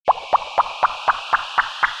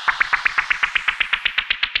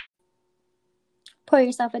Pour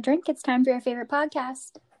yourself a drink. It's time for your favorite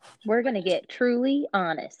podcast. We're going to get truly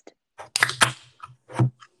honest.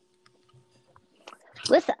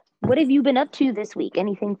 Lissa, what have you been up to this week?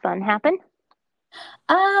 Anything fun happen?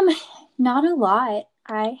 Not a lot.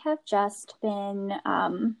 I have just been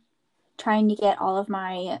trying to get all of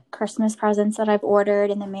my Christmas presents that I've ordered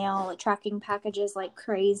in the mail, tracking packages like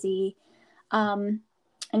crazy, and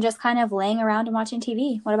just kind of laying around and watching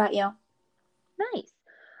TV. What about you? Nice.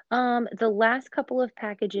 The last couple of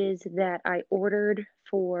packages that I ordered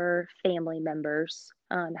for family members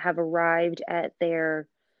have arrived at their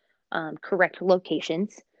correct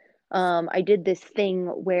locations. I did this thing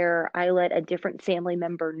where I let a different family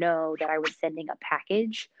member know that I was sending a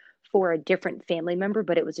package for a different family member,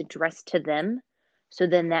 but it was addressed to them. So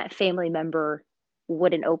then that family member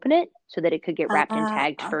wouldn't open it so that it could get wrapped and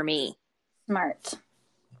tagged for me. Smart.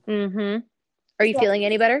 Mm-hmm. Are you feeling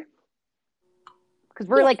any better? Because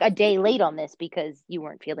we're like a day late on this because you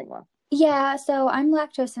weren't feeling well. Yeah, so I'm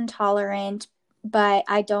lactose intolerant, but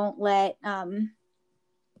I don't let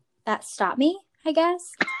that stop me, I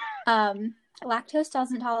guess. Lactose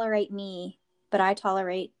doesn't tolerate me, but I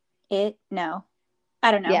tolerate it. No,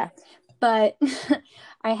 I don't know. Yeah. But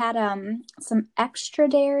I had some extra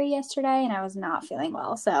dairy yesterday and I was not feeling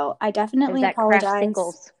well. So I definitely apologize. Kraft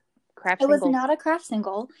Singles. It was not a Kraft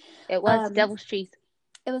single. It was devil's cheese.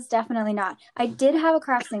 It was definitely not. I did have a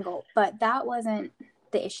Kraft single, but that wasn't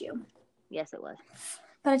the issue. Yes, it was.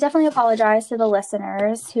 But I definitely apologize to the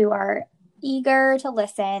listeners who are eager to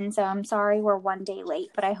listen. So I'm sorry we're one day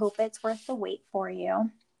late, but I hope it's worth the wait for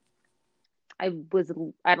you. I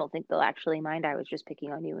don't think they'll actually mind. I was just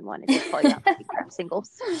picking on you and wanted to call you out to Kraft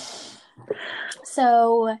Singles.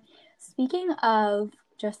 So speaking of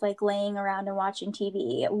just like laying around and watching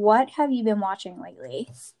TV, what have you been watching lately?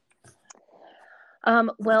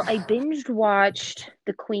 Well, I binged watched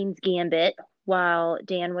The Queen's Gambit while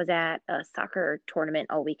Dan was at a soccer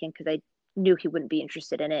tournament all weekend because I knew he wouldn't be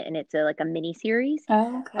interested in it, and it's like a mini series.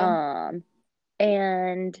 Oh, okay.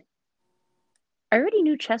 And I already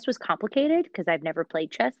knew chess was complicated because I've never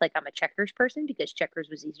played chess. Like, I'm a checkers person because checkers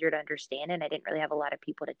was easier to understand, and I didn't really have a lot of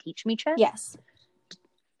people to teach me chess. Yes.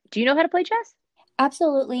 Do you know how to play chess?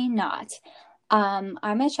 Absolutely not. I'm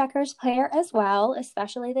a checkers player as well,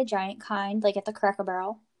 especially the giant kind, like at the Cracker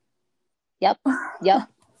Barrel. Yep.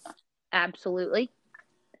 Absolutely.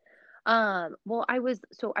 Well, I was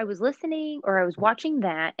listening, or I was watching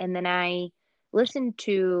that, and then I listened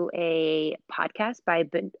to a podcast by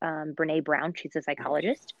Brene Brown. She's a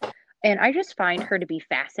psychologist, and I just find her to be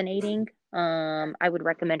fascinating. I would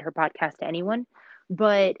recommend her podcast to anyone,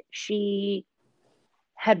 but she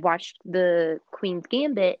had watched The Queen's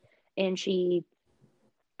Gambit, and she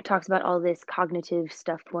talks about all this cognitive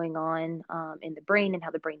stuff going on in the brain and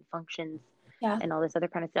how the brain functions and all this other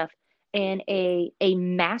kind of stuff. And a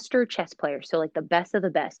master chess player, so like the best of the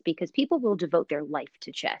best, because people will devote their life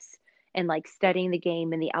to chess and like studying the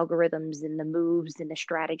game and the algorithms and the moves and the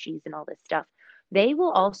strategies and all this stuff. They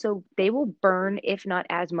will burn, if not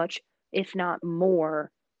as much, if not more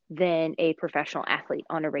than a professional athlete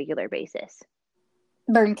on a regular basis.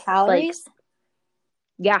 Burn calories?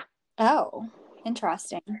 Yeah. Oh,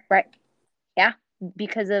 interesting. Right. Yeah.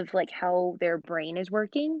 Because of like how their brain is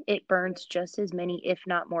working, it burns just as many, if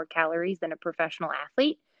not more calories than a professional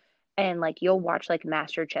athlete. And like you'll watch like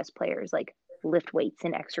master chess players like lift weights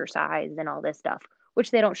and exercise and all this stuff, which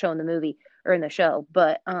they don't show in the movie or in the show.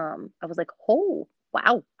 But I was like, oh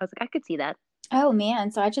wow. I was like, I could see that. Oh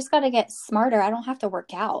man, so I just got to get smarter. I don't have to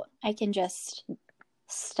work out. I can just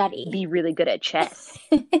study. Be really good at chess.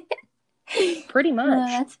 Pretty much. Oh,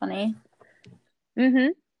 that's funny.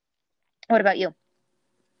 What about you?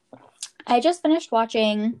 I just finished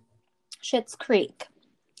watching Schitt's Creek.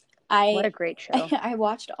 What a great show. I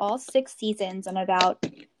watched all 6 seasons in about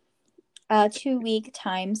a 2-week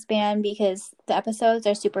time span because the episodes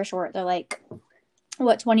are super short. They're like,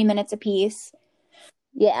 20 minutes a piece.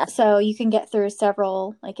 Yeah. So you can get through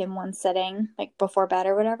several like in one sitting, like before bed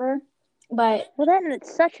or whatever. But then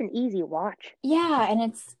it's such an easy watch. Yeah, and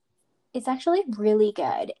it's actually really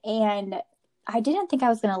good. And I didn't think I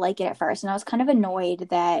was going to like it at first. And I was kind of annoyed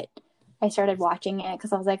that I started watching it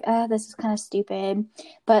because I was like, oh, this is kind of stupid.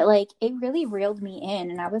 But like, it really reeled me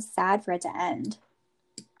in and I was sad for it to end.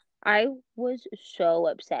 I was so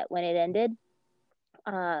upset when it ended.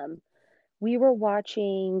 We were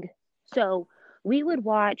watching, so we would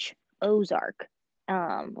watch Ozark,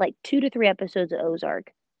 like 2 to 3 episodes of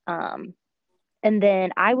Ozark. And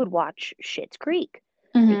then I would watch Schitt's Creek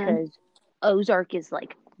because Ozark is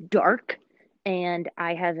like dark and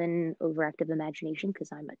I have an overactive imagination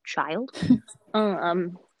because I'm a child.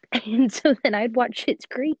 And so then I'd watch Schitt's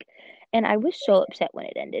Creek, and I was so upset when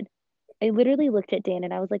it ended. I literally looked at Dan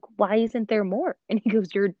and I was like, "Why isn't there more?" And he goes,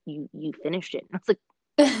 You finished it." And I was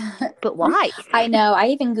like, "But why?" I know. I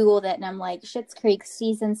even Googled it and I'm like, Schitt's Creek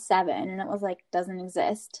season 7. And it was like, doesn't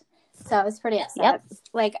exist. So I was pretty upset. Yep.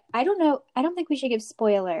 Like, I don't know. I don't think we should give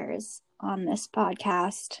spoilers on this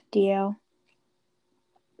podcast. Do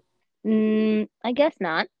you? I guess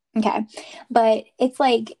not. Okay. But it's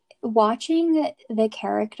like watching the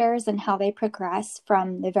characters and how they progress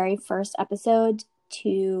from the very first episode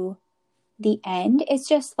to the end. It's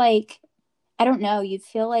just like, I don't know. You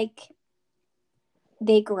feel like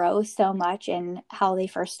they grow so much in how they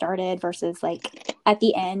first started versus like at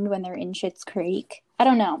the end when they're in Schitt's Creek. I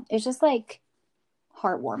don't know. It's just like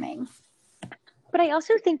heartwarming. But I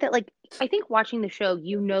also think that, like, I think watching the show,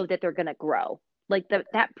 you know that they're gonna grow. Like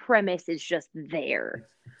that premise is just there.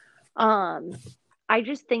 Um, I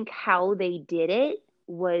just think how they did it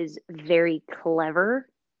was very clever,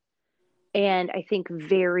 and I think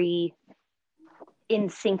very in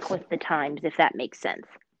sync with the times, if that makes sense.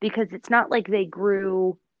 Because it's not like they're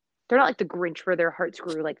not like the Grinch where their hearts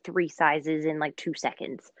grew like 3 sizes in like 2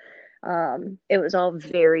 seconds. It was all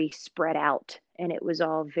very spread out, and it was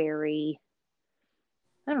all very,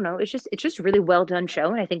 I don't know, it's just really well done show,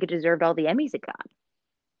 and I think it deserved all the Emmys it got.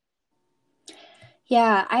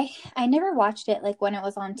 Yeah, I never watched it like when it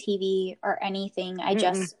was on TV or anything. I Mm-mm.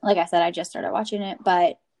 just like I said, I just started watching it,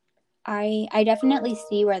 but I definitely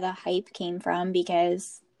see where the hype came from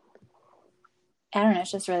because I don't know,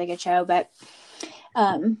 it's just a really good show. But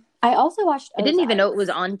I also watched I didn't even know Ozark. it was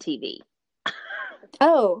on TV.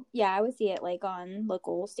 Oh, yeah, I would see it like on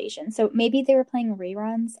local stations. So maybe they were playing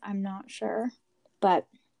reruns. I'm not sure. But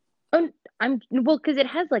Oh, well, because it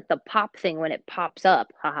has like the pop thing when it pops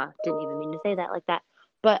up. Haha, didn't even mean to say that like that.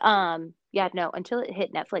 But yeah, no, until it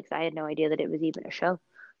hit Netflix, I had no idea that it was even a show.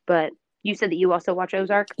 But you said that you also watch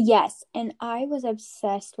Ozark? yes, and I was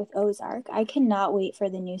obsessed with Ozark. I cannot wait for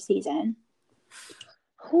the new season.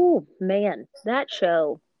 Oh man, that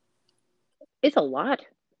show, it's a lot.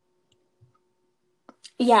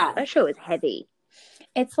 Yeah, That show is heavy.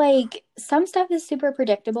 it's like some stuff is super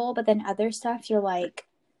predictable, but then other stuff you're like,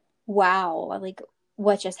 wow, like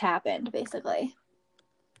what just happened, basically.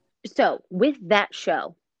 So with that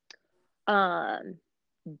show, um,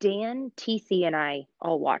 Dan, TC, and I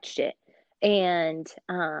all watched it, and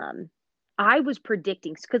I was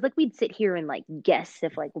predicting because like we'd sit here and like guess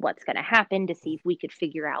if like what's gonna happen to see if we could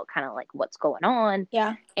figure out kind of like what's going on,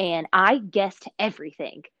 Yeah. and I guessed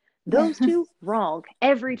everything. Those two wrong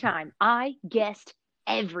every time. I guessed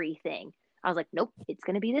everything. I was like, nope, it's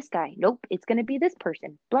gonna be this guy. Nope, it's gonna be this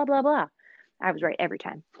person. Blah blah blah. I was right every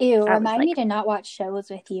time. Ew, I was remind me like, to not watch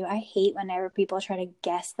shows with you. I hate whenever people try to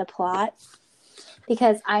guess the plot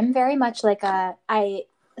because I'm very much like I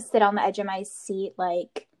sit on the edge of my seat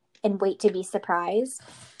like and wait to be surprised.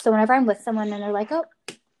 So whenever I'm with someone and they're like, "Oh,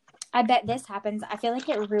 I bet this happens," I feel like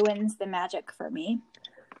it ruins the magic for me.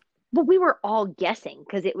 well, we were all guessing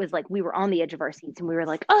because it was like we were on the edge of our seats and we were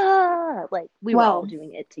like we were all Well,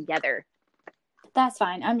 doing it together. that's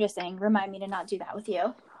fine. I'm just saying, remind me to not do that with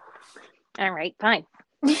you. All right, fine.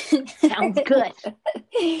 Sounds good.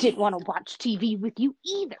 Didn't want to watch TV with you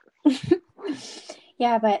either.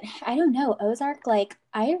 Yeah, but I don't know. Ozark, like,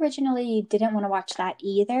 I originally didn't want to watch that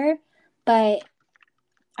either, but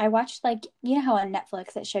I watched, like, you know how on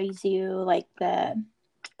Netflix it shows you, like, the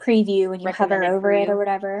preview when you hover Recommended over for it or you.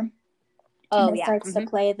 whatever, and Oh it yeah. starts to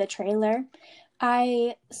play the trailer.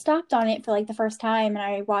 I stopped on it for, like, the first time, and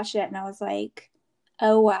I watched it, and I was like,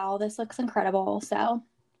 oh, wow, this looks incredible. So,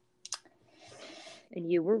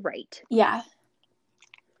 And you were right. yeah.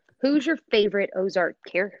 Who's your favorite Ozark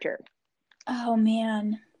character? Oh,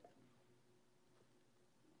 man.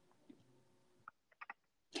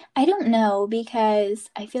 I don't know because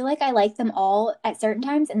I feel like I like them all at certain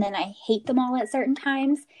times and then I hate them all at certain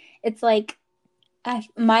times. It's like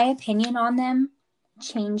my opinion on them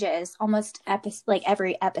changes almost like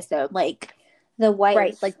every episode. Like the Right,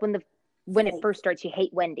 wife, like when it like first starts, you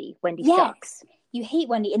hate Wendy. Wendy sucks. yes, you hate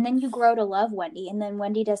Wendy and then you grow to love Wendy and then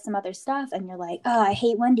Wendy does some other stuff and you're like, oh, I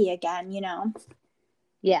hate Wendy again, you know?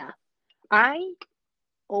 Yeah. I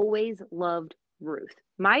always loved Ruth.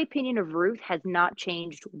 My opinion of Ruth has not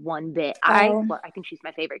changed one bit. Oh, I think she's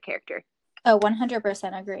my favorite character. oh,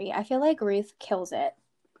 100% agree. I feel like Ruth kills it.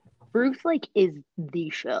 Ruth like is the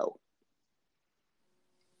show,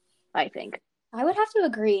 I think. I would have to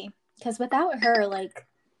agree because without her, like,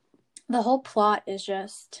 the whole plot is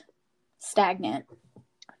just stagnant.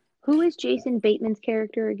 Who is Jason Bateman's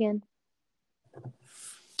character again?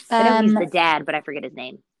 I know he's the dad, but I forget his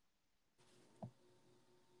name.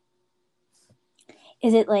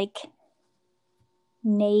 Is it like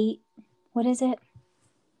Nate? What is it?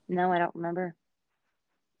 No, I don't remember.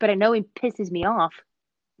 But I know he pisses me off.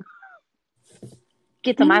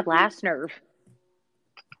 Gets on my last nerve.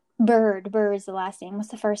 Bird. Bird is the last name. What's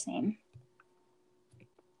the first name?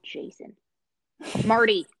 Jason.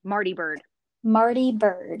 Marty. Marty Bird. Marty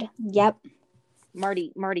Bird. Yep.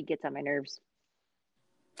 Marty gets on my nerves.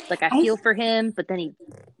 Like, I I feel for him, but then he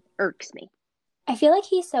irks me. I feel like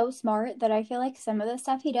he's so smart that I feel like some of the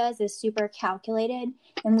stuff he does is super calculated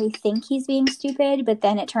and we think he's being stupid, but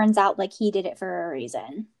then it turns out like he did it for a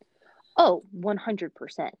reason. Oh,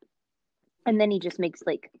 100%. And then he just makes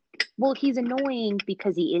like, well, he's annoying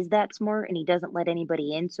because he is that smart and he doesn't let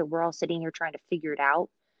anybody in. So we're all sitting here trying to figure it out.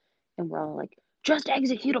 And we're all like, just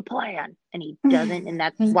execute a plan. And he doesn't. And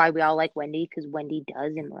that's why we all like Wendy, because Wendy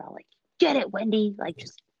does. And we're all like, get it, Wendy. Like,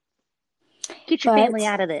 just get your family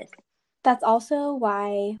out of this. That's also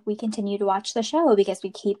why we continue to watch the show, because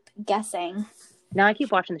we keep guessing. Now I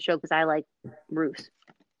keep watching the show because I like Ruth.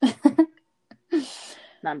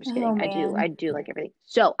 No, I'm just kidding. Man. I do like everything.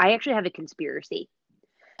 So I actually have a conspiracy.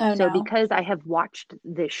 Oh, so no. Because I have watched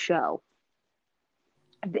this show,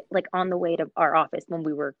 like on the way to our office when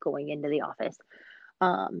we were going into the office,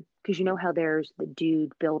 because you know how there's the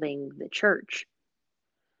dude building the church.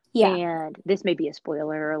 Yeah. And this may be a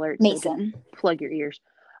spoiler alert. Mason. So plug your ears.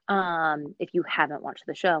 If you haven't watched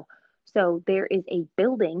the show. So there is a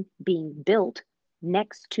building being built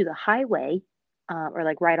next to the highway, or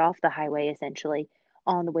like right off the highway, essentially,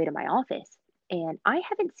 on the way to my office. And I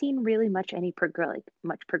haven't seen really much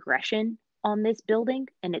progression on this building,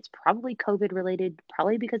 and it's probably COVID related,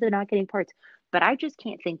 probably because they're not getting parts. But I just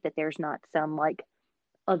can't think that there's not some like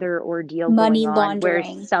other ordeal money going on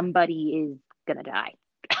laundering where somebody is gonna die.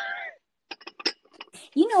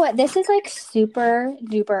 You know what? This is like super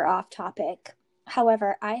duper off topic.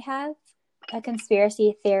 However, I have a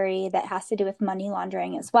conspiracy theory that has to do with money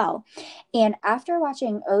laundering as well. And after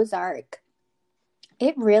watching Ozark,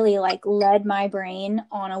 it really like led my brain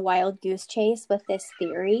on a wild goose chase with this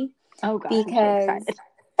theory. Oh God, because I'm so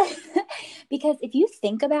excited. because if you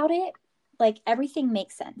think about it, like everything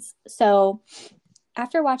makes sense. So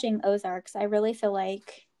after watching Ozarks, I really feel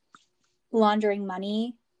like laundering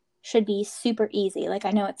money should be super easy. Like,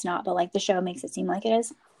 I know it's not, but like the show makes it seem like it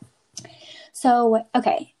is. So,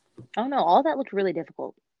 okay. Oh no, all that looked really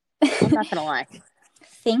difficult. I'm not gonna lie.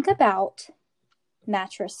 Think about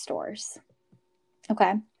mattress stores.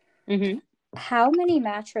 Okay. Mm-hmm. How many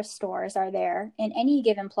mattress stores are there in any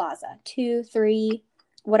given plaza? 2, 3,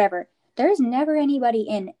 whatever. There's never anybody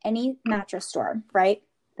in any mattress store, right?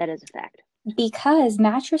 That is a fact. Because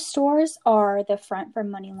mattress stores are the front for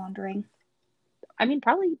money laundering. I mean,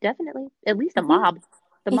 probably, definitely, at least a mob.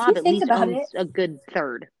 The mob at least owns a good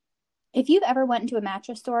third. If you've ever went into a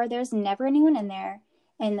mattress store, there's never anyone in there,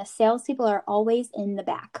 and the salespeople are always in the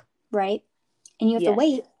back, right? And you have to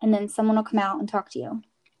wait, and then someone will come out and talk to you.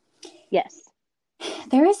 Yes.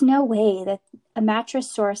 There is no way that a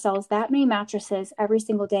mattress store sells that many mattresses every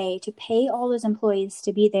single day to pay all those employees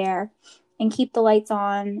to be there and keep the lights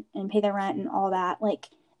on and pay the rent and all that. Like,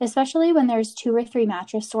 especially when there's 2 or 3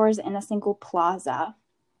 mattress stores in a single plaza.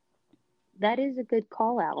 That is a good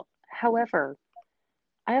call out. However,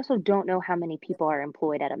 I also don't know how many people are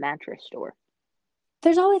employed at a mattress store.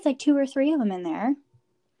 There's always like 2 or 3 of them in there.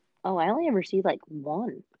 Oh, I only ever see like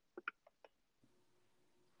 1.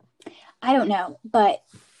 I don't know, but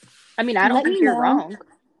I mean, I don't think you're wrong.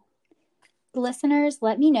 Listeners,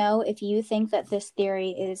 let me know if you think that this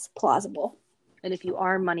theory is plausible. And if you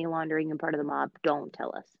are money laundering and part of the mob, don't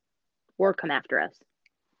tell us or come after us.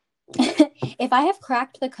 If I have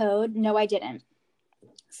cracked the code, no, I didn't.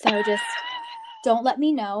 So just don't let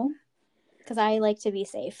me know, because I like to be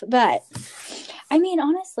safe. But I mean,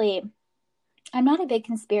 honestly, I'm not a big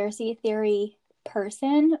conspiracy theory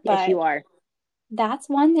person. Yes, you are. That's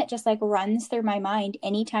one that just like runs through my mind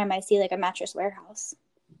anytime I see like a mattress warehouse.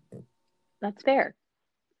 That's fair.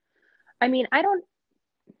 I mean, I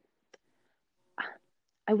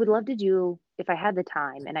would love to do, if I had the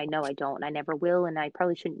time, and I know I don't, and I never will, and I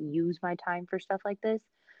probably shouldn't use my time for stuff like this,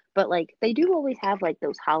 but like they do always have like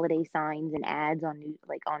those holiday signs and ads on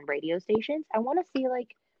like on radio stations. I want to see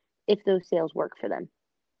like if those sales work for them.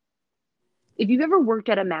 If you've ever worked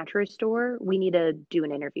at a mattress store, we need to do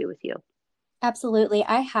an interview with you. Absolutely.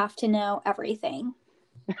 I have to know everything.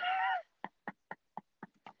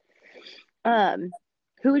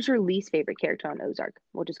 Who is your least favorite character on Ozark?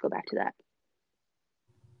 We'll just go back to that.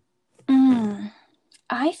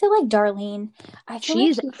 I feel like Darlene.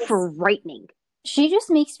 She's frightening. She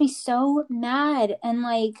just makes me so mad, and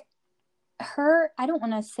like her, I don't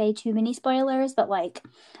want to say too many spoilers, but like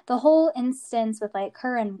the whole instance with like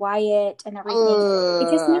her and Wyatt and everything,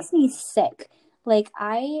 it just Ugh. makes me sick. Like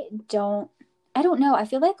I don't know. I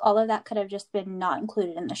feel like all of that could have just been not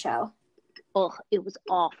included in the show. Ugh, it was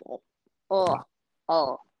awful. Ugh.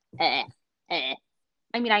 Oh. Eh. Eh.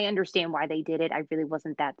 I mean, I understand why they did it. I really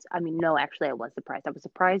wasn't that. I mean, no, actually, I was surprised. I was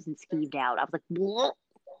surprised and skeeved out. I was like, "Bleh."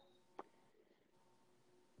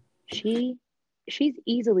 She, she's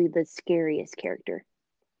easily the scariest character.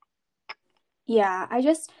 Yeah,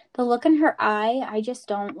 the look in her eye, I just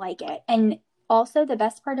don't like it. And also, the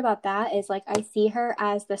best part about that is like I see her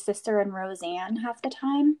as the sister in Roseanne half the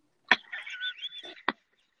time.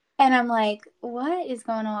 And I'm like, what is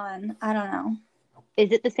going on? I don't know.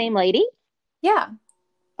 Is it the same lady? Yeah,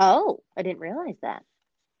 Oh, I didn't realize that.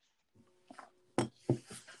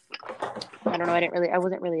 I don't know. I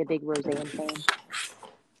wasn't really a big Roseanne fan.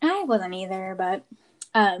 I wasn't either, but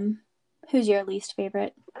um, who's your least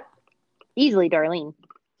favorite? Easily Darlene.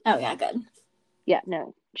 Oh, yeah, good. Yeah,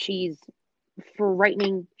 no, she's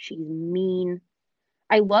frightening. She's mean.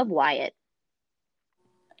 I love Wyatt.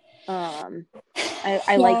 Um,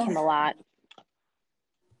 I like Yeah, him a lot.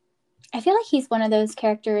 I feel like he's one of those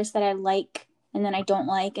characters that I like and then I don't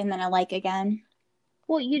like and then I like again.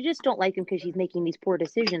 Well, you just don't like him because he's making these poor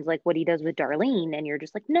decisions, like what he does with Darlene, and you're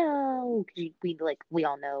just like, no, because we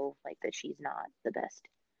all know like that she's not the best.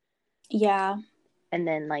 Yeah, And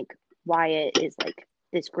then like Wyatt is like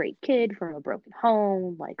this great kid from a broken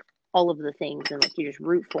home, like all of the things, and like you just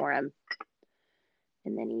root for him.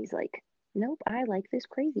 And then he's like, nope, I like this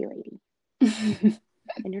crazy lady,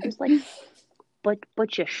 and you're just like,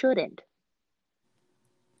 but you shouldn't.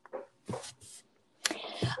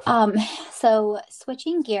 Um, so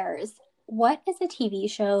switching gears, what is a TV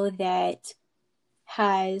show that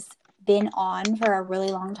has been on for a really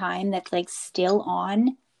long time that's like still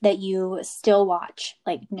on that you still watch,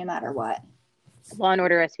 like no matter what? Law and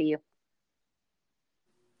Order SVU,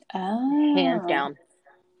 hands Oh. down.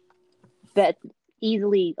 But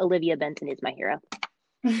easily Olivia Benson is my hero.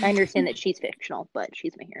 I understand that she's fictional, but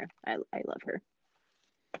she's my hero. I love her.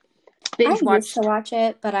 I Binge used to watched watch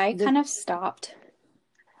it, but I the kind of stopped.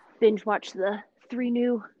 binge watched the 3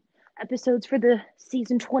 new episodes for the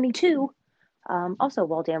season 22. Also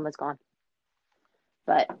while Dan was gone,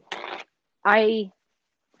 but I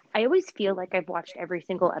I always feel like I've watched every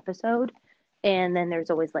single episode, and then there's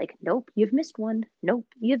always like, nope, you've missed one. Nope,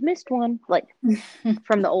 you've missed one. Like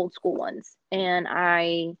from the old school ones, and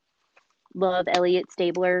I love Elliot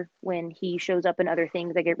Stabler when he shows up in other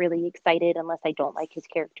things. I get really excited unless I don't like his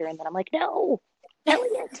character, and then I'm like, no,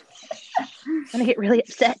 Elliot, and I get really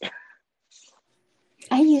upset.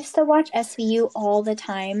 I used to watch SVU all the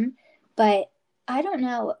time, but I don't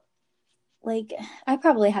know. Like, I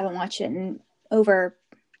probably haven't watched it in over,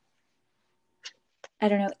 I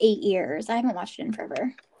don't know, 8 years. I haven't watched it in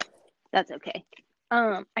forever. That's okay.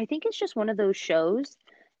 I think it's just one of those shows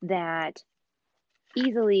that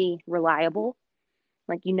easily reliable.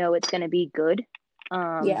 Like you know it's going to be good.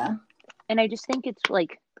 Um, Yeah. and I just think it's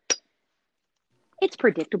like it's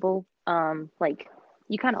predictable. Like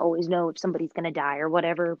you kind of always know if somebody's going to die or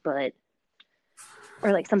whatever, but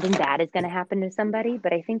or like something bad is going to happen to somebody,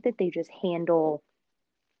 but I think that they just handle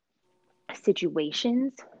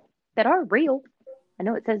situations that are real. I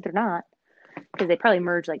know it says they're not because they probably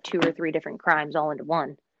merge like 2 or 3 different crimes all into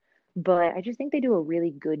one, but I just think they do a really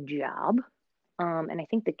good job. And I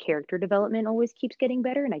think the character development always keeps getting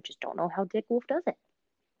better, and I just don't know how Dick Wolf does it.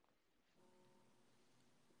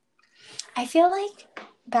 I feel like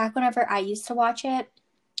back whenever I used to watch it,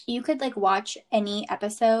 you could like watch any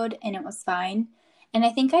episode and it was fine. And I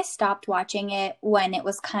think I stopped watching it when it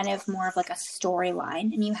was kind of more of like a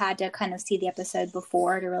storyline and you had to kind of see the episode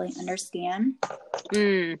before to really understand.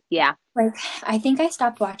 Yeah. Like, I think I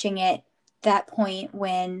stopped watching it that point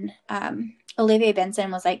when Olivia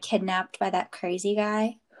Benson was like kidnapped by that crazy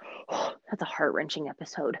guy. That's a heart wrenching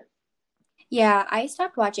episode. Yeah, I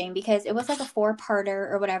stopped watching because it was like a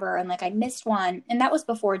four-parter or whatever, and like I missed one, and that was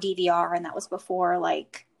before DVR, and that was before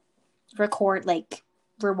like record like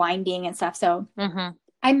rewinding and stuff. So Mm-hmm.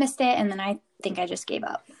 I missed it, and then I think I just gave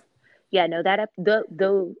up. Yeah, no,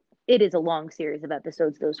 though it is a long series of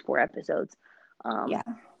episodes. Those 4 episodes. Yeah.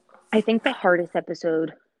 I think the hardest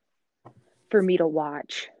episode for me to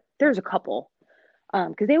watch. There's a couple.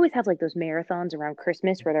 Because they always have like those marathons around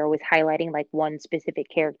Christmas where they're always highlighting like one specific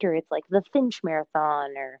character. It's like the Finch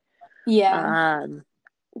marathon or Yeah. um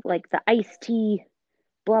like the iced tea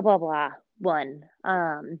blah blah blah one.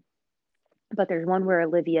 But there's one where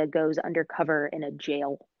Olivia goes undercover in a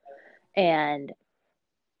jail and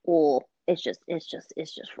oh it's just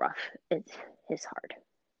rough. It's hard.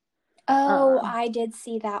 Oh, Um, I did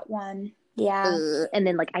see that one. Yeah. and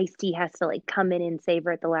then like Ice-T has to like come in and save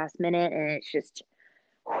her at the last minute, and it's just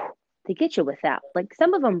they get you with that. Like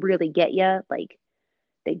some of them really get you, like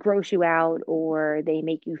they gross you out or they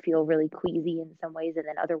make you feel really queasy in some ways, and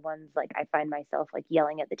then other ones like I find myself like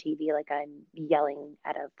yelling at the TV like I'm yelling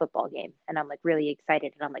at a football game, and I'm like really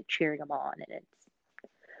excited and I'm like cheering them on, and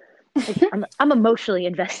it's like I'm emotionally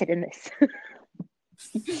invested in this.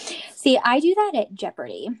 See, I do that at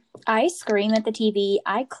Jeopardy. I scream at the TV.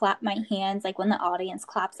 I clap my hands like when the audience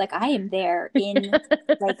claps. Like I am there in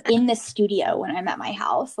the studio when I'm at my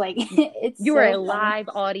house. Like it's You are a so fun. live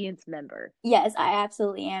audience member. Yes, I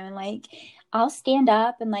absolutely am. And like I'll stand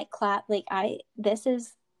up and like clap. Like this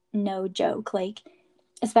is no joke. Like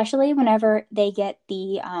especially whenever they get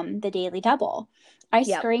the daily double. I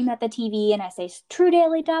Yep. scream at the TV and I say true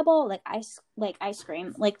daily double. Like I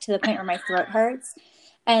scream like to the point where my throat hurts.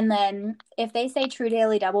 And then if they say true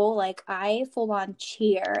daily double, like I full on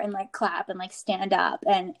cheer and like clap and like stand up,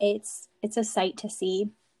 and it's a sight to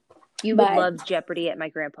see. You would But love Jeopardy at my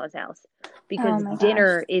grandpa's house oh because my gosh.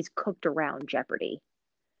 dinner is cooked around Jeopardy.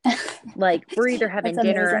 Like we're either That's having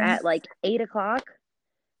dinner amazing. at like 8 o'clock.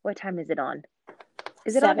 What time is it on?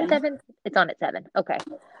 Is it on at 7. 7? It's on at 7. Okay.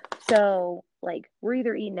 So like we're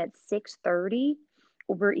either eating at 6:30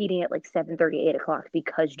 or we're eating at like 7:30, 8 o'clock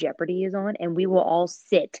because Jeopardy is on, and we will all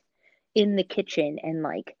sit in the kitchen and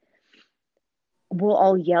like we'll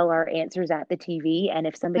all yell our answers at the TV. And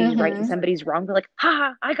if somebody's right and Mm-hmm. somebody's wrong, we're like,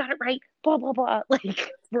 ha, I got it right, blah, blah, blah.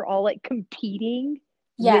 Like we're all like competing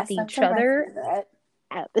with Yes, that's each like my other favorite.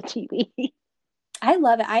 at the TV. I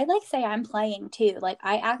love it. I like say I'm playing too. Like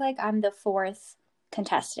I act like I'm the fourth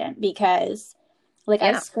contestant because like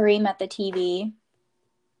I Yeah. scream at the TV.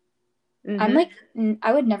 I'm Mm-hmm. like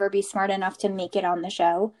I would never be smart enough to make it on the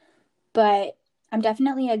show, but I'm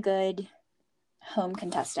definitely a good home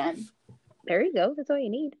contestant. There you go. That's all you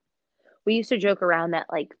need. We used to joke around that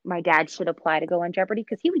like my dad should apply to go on Jeopardy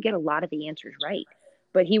because he would get a lot of the answers right,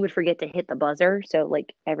 but he would forget to hit the buzzer, so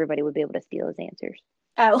like everybody would be able to steal his answers.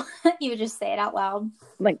 Oh, you would just say it out loud.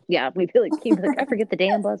 Like, yeah, we'd be like, he'd be like, I forget the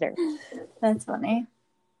damn buzzer. That's funny.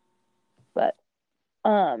 But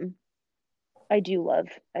um, I love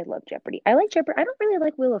Jeopardy. I like Jeopardy. I don't really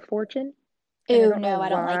like Wheel of Fortune, and I Ooh, don't know no, I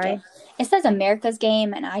don't like it. why. It says America's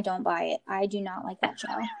Game, and I don't buy it. I do not like that show.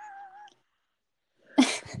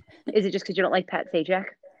 Is it just because you don't like Pat Sajak?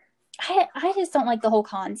 I just don't like the whole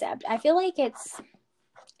concept. I feel like it's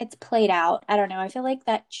played out. I don't know. I feel like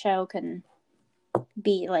that show can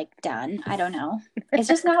be like done. I don't know. It's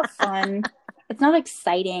just not fun. It's not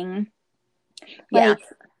exciting. Yeah. Like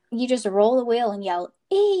you just roll the wheel and yell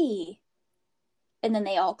 "ee," and then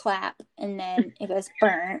they all clap, and then it goes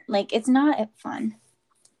burn. Like it's not fun.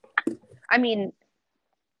 I mean,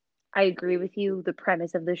 I agree with you. The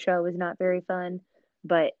premise of the show is not very fun,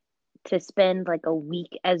 but to spend like a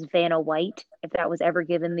week as Vanna White, if that was ever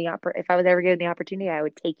given if I was ever given the opportunity, I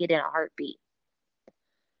would take it in a heartbeat.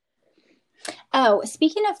 Oh,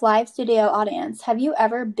 speaking of live studio audience, have you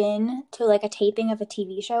ever been to like a taping of a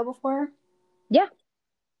TV show before? Yeah.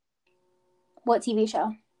 What TV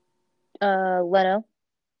show? Leno.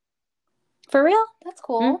 For real? That's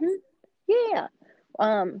cool. Mm-hmm. Yeah.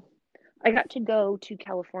 Um, I got to go to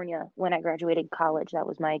California when I graduated college. That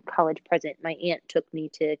was my college present. My aunt took me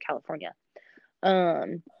to California.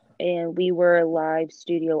 Um, and we were live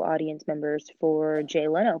studio audience members for Jay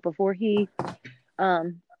Leno before he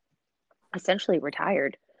um essentially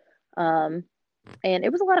retired. Um, and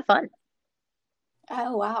it was a lot of fun.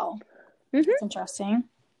 Oh, wow. Mm-hmm. That's interesting.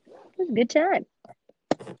 It was a good time.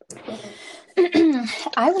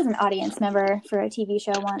 I was an audience member for a TV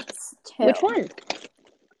show once, too. Which one?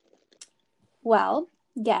 Well,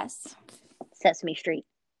 yes. Sesame Street.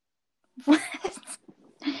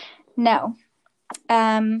 No.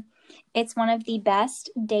 It's one of the best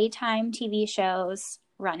daytime TV shows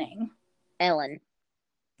running. Ellen.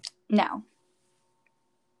 No.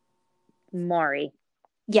 Maury.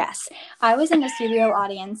 Yes. I was in the studio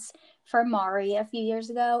audience for Maury a few years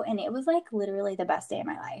ago, and it was like literally the best day of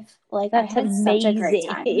my life. Like That's I had amazing. such a great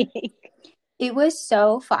time. It was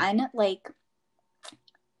so fun. Like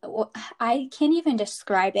I can't even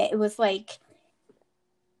describe it. It was like,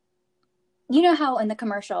 you know how in the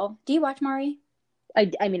commercial, do you watch Maury?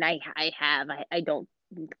 I mean, I have. I don't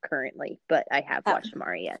currently, but I have watched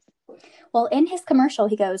Maury, yes. Well, in his commercial,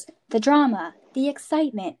 he goes, the drama, the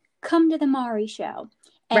excitement, come to the Maury show.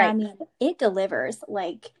 And right. I mean, it delivers.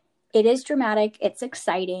 Like, it is dramatic. It's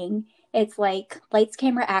exciting. It's like lights,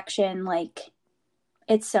 camera, action. Like,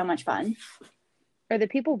 it's so much fun. Are the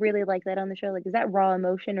people really like that on the show? Like, is that raw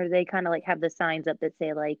emotion, or do they kind of like have the signs up that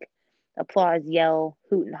say like applause, yell,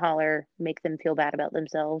 hoot and holler, make them feel bad about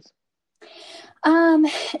themselves?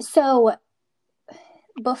 So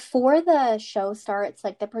before the show starts,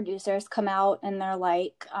 like the producers come out and they're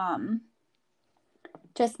like,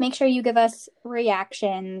 just make sure you give us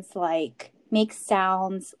reactions, like make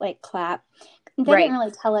sounds, like clap. They didn't Right.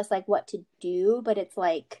 really tell us like what to do, but it's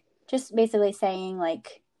like just basically saying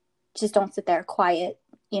like just don't sit there quiet,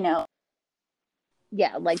 you know.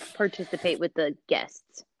 Yeah, like participate with the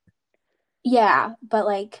guests. Yeah, but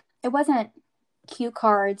like it wasn't cue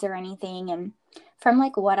cards or anything, and from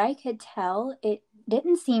like what I could tell, it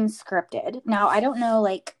didn't seem scripted. Now, I don't know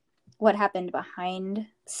like what happened behind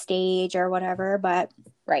stage or whatever, but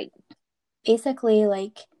Right. basically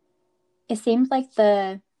like it seemed like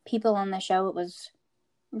the people on the show, it was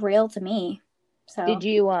real to me. Did So,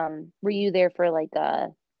 you were you there for like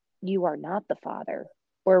You Are Not the Father?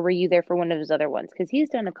 Or were you there for one of his other ones? Because he's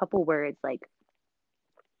done a couple where it's like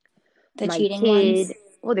the my cheating ones. kid.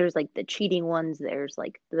 Well, there's like the cheating ones, there's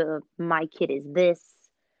like the my kid is this,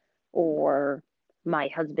 or my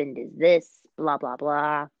husband is this, blah blah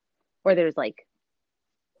blah. Or there's like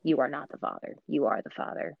you are not the father, you are the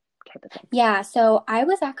father type of thing. Yeah, so I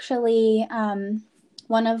was actually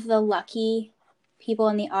one of the lucky people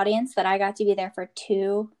in the audience that I got to be there for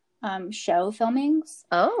two show filmings,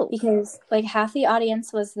 Oh. because like half the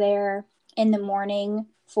audience was there in the morning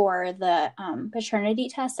for the paternity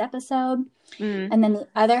test episode, Mm. and then the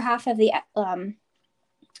other half of the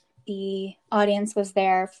audience was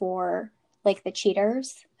there for like the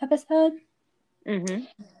cheaters episode.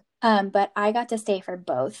 Mm-hmm. But I got to stay for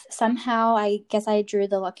both. Somehow, I guess I drew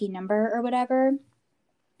the lucky number or whatever.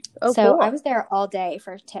 Oh, So I cool. was there all day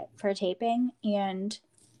for taping, and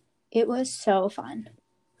it was so fun.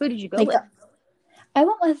 Who did you go Like with? I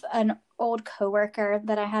went with an old coworker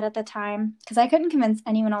that I had at the time because I couldn't convince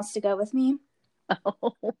anyone else to go with me.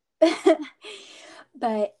 Oh.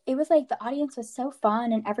 But it was like the audience was so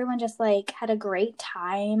fun, and everyone just like had a great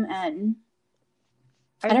time, and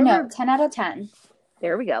I I don't know, remember 10 out of 10.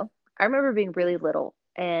 There we go. I remember being really little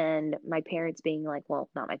and my parents being like, well,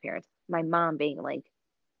 not my parents, my mom being like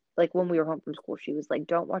when we were home from school, she was like,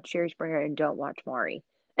 don't watch Jerry Springer and don't watch Maury.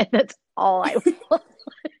 And that's all I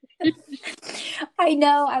I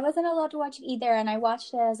know. I wasn't allowed to watch it either, and I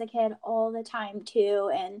watched it as a kid all the time too.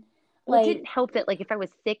 And Well, it like, didn't help that like if I was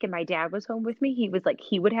sick and my dad was home with me, he was like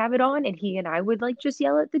he would have it on and he and I would like just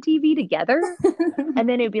yell at the TV together. And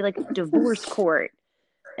then it'd be like divorce court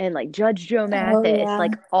and like Judge Joe oh Mathis, yeah,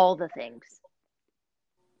 like all the things.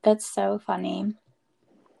 that's so funny.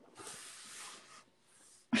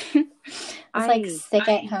 It's like I sick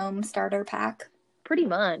at home starter pack. pretty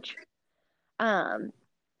much. Um,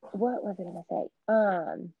 what was I gonna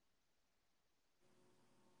say?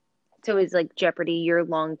 So is like Jeopardy your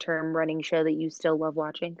long-term running show that you still love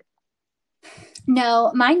watching?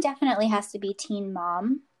 No, mine definitely has to be Teen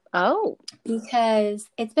Mom Oh, because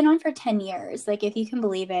it's been on for 10 years. Like, if you can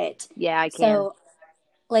believe it. yeah, I can. So,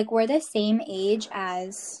 like, we're the same age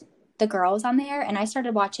as the girls on there, and I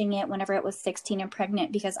started watching it whenever it was 16 and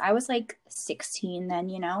pregnant because I was like 16 then,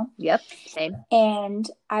 you know? Yep, same. And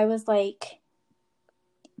I was like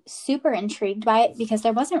super intrigued by it because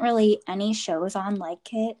there wasn't really any shows on like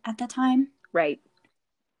it at the time. Right.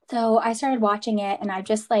 So I started watching it, and I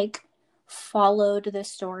just like followed the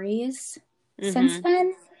stories since Mm-hmm.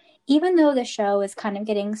 then. Even though the show is kind of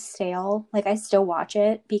getting stale, like I still watch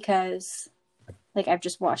it because like I've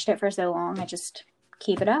just watched it for so long. I just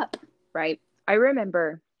keep it up. Right. I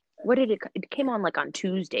remember what did it came on like on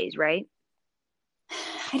Tuesdays, right?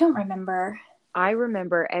 I don't remember. I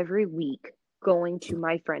remember every week going to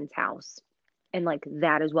my friend's house and like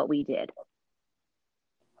that is what we did.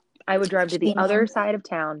 I would drive to the Teen other Mom. side of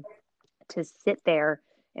town to sit there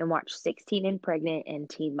and watch 16 and Pregnant and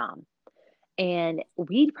Teen Mom. And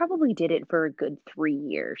we probably did it for a good 3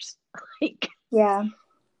 years. Like, Yeah.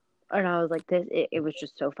 and I was like, it was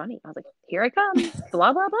just so funny. I was like, here I come,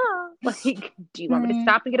 blah, blah, blah. Like, do you want me to Mm.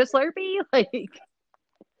 stop and get a Slurpee? Like,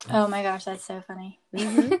 Oh my gosh, that's so funny.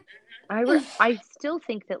 mm-hmm. I still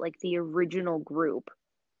think that like the original group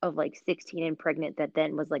of like 16 and Pregnant that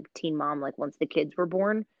then was like Teen Mom, like once the kids were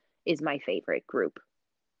born, is my favorite group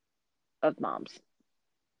of moms.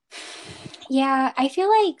 Yeah, I feel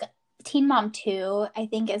like Teen Mom 2, I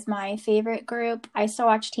think, is my favorite group. I still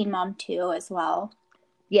watch Teen Mom 2 as well.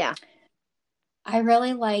 Yeah. I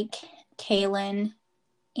really like Kaylin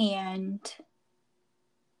and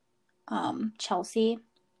Chelsea.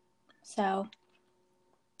 So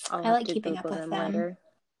I'll I have like to keeping up Google with them them. later.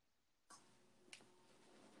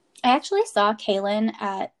 I actually saw Kaylin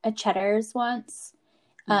at a Cheddar's once.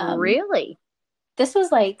 Really? This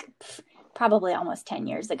was like probably almost 10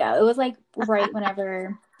 years ago. It was like right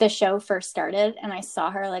whenever the show first started, and I saw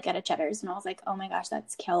her like at a Cheddar's, and I was like, oh my gosh,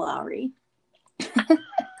 that's Kel Lowry.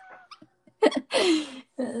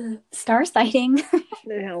 Star sighting.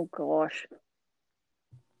 Oh gosh.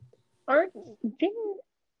 Aren't didn't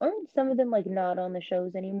aren't some of them like not on the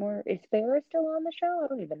shows anymore? Is Farrah still on the show? I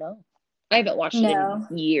don't even know. I haven't watched it in No,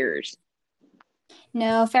 years.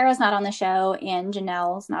 no, Farrah's not on the show, and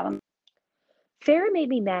Janelle's not on. Farrah made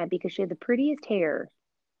me mad because she had the prettiest hair.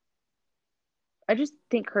 I just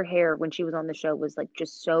think her hair when she was on the show was like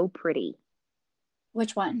just so pretty.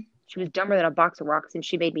 Which one? She was dumber than a box of rocks and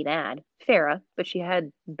she made me mad. Farrah, but she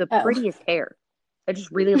had the Oh. prettiest hair. I just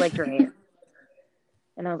really liked her hair.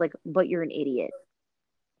 And I was like, but you're an idiot.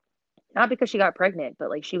 Not because she got pregnant, but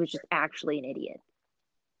like she was just actually an idiot.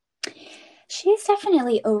 She's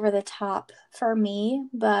definitely over the top for me,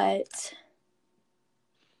 but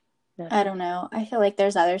I don't know. I feel like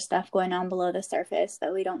there's other stuff going on below the surface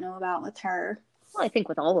that we don't know about with her. Well, I think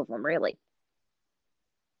with all of them, really.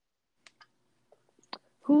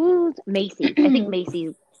 Who's Macy? I think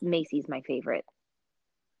Macy's my favorite.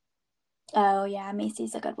 Oh, yeah,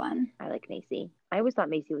 Macy's a good one. I like Macy. I always thought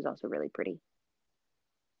Macy was also really pretty.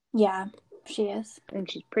 Yeah, she is. I think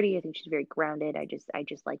she's pretty. I think she's very grounded. I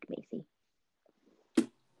just like Macy.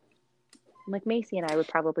 Like Macy and I would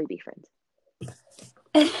probably be friends.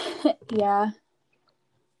 Yeah.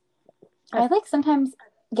 I like sometimes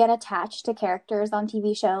get attached to characters on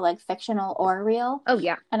TV show, like fictional or real. Oh,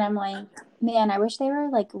 yeah. And I'm like, man, I wish they were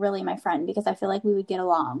like really my friend because I feel like we would get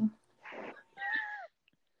along.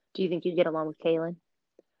 Do you think you'd get along with Kaylin?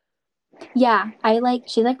 Yeah,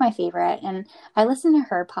 she's like my favorite, and I listen to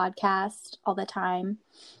her podcast all the time,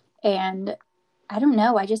 and I don't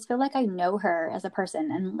know, I just feel like I know her as a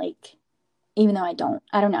person, and like, even though I don't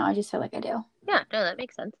know, I just feel like I do. Yeah, no, that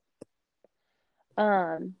makes sense.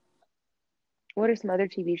 What are some other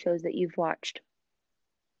TV shows that you've watched?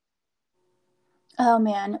 Oh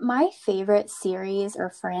man, my favorite series or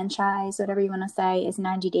franchise, whatever you want to say, is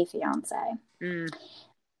 90 Day Fiance.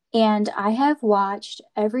 And I have watched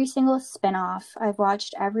every single spinoff. I've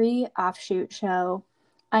watched every offshoot show.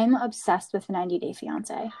 I'm obsessed with 90 Day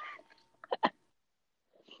Fiance.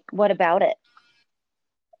 What about it?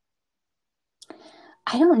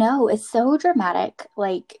 I don't know. It's so dramatic.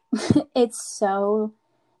 Like, it's so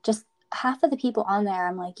just half of the people on there,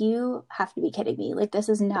 I'm like, you have to be kidding me. Like, this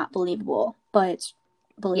is not believable, but it's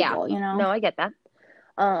believable, you know? No, I get that.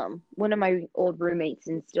 One of my old roommates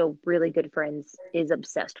and still really good friends is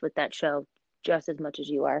obsessed with that show just as much as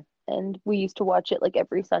you are. And we used to watch it like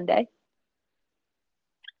every Sunday.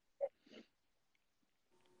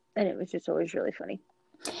 And it was just always really funny.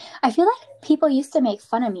 I feel like people used to make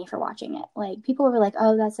fun of me for watching it. Like, people were like,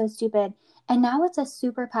 oh, that's so stupid. And now it's a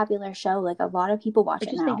super popular show. Like, a lot of people watch it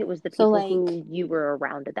now. I just think it was the people who you were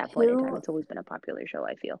around at that point in time. It's always been a popular show,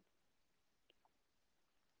 I feel.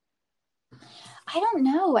 I don't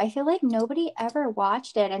know. I feel like nobody ever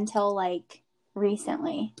watched it until like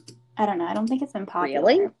recently. I don't know. I don't think it's been popular.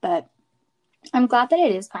 Really? But I'm glad that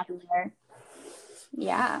it is popular.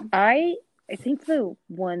 Yeah. I think the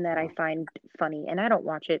one that I find funny, and I don't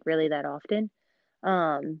watch it really that often.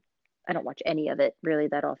 I don't watch any of it really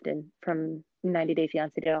that often from 90 Day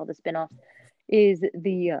Fiancé to all the spinoffs, is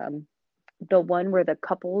the one where the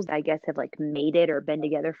couples, I guess, have like made it or been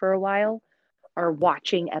together for a while, are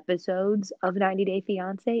watching episodes of 90 Day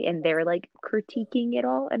Fiancé and they're like critiquing it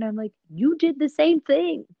all. And I'm like, you did the same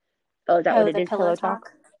thing. Oh, is that what it is? Pillow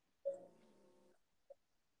Talk?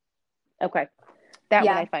 Okay. That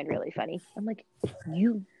one I find really funny. I'm like,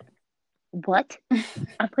 you, what?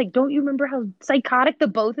 I'm like, don't you remember how psychotic the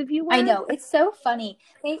both of you were? I know. It's so funny.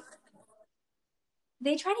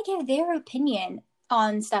 They try to give their opinion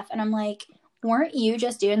on stuff. And I'm like, weren't you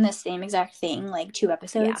just doing the same exact thing like 2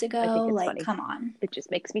 episodes ago? I think it's funny. Come on. It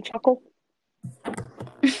just makes me chuckle.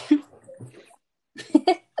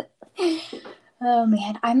 Oh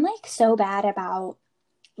man, I'm like so bad about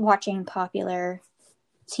watching popular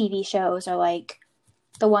TV shows or like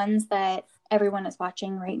the ones that everyone is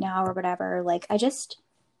watching right now or whatever. Like I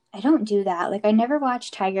don't do that. Like I never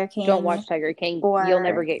watch Tiger King. Don't watch Tiger King. You'll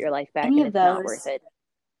never get your life back, and it's not worth it.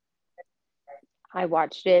 I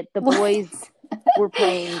watched it. The boys were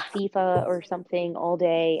playing FIFA or something all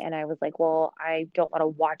day, and I was like, well, I don't want to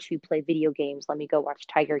watch you play video games. Let me go watch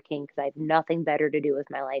Tiger King because I have nothing better to do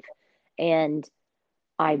with my life. And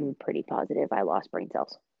I'm pretty positive I lost brain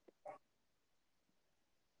cells.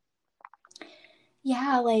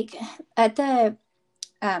 Yeah, like at the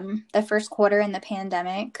first quarter in the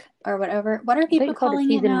pandemic or whatever. What are people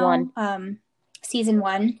calling it now? Season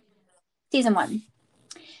one. Season one.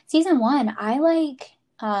 I like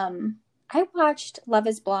I watched Love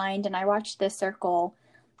is Blind and I watched The Circle,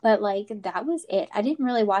 but like that was it. I didn't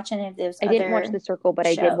really watch any of those I didn't watch other The Circle, but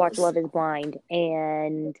I did watch shows. Love is Blind.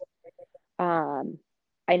 And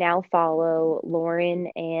I now follow Lauren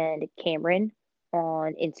and Cameron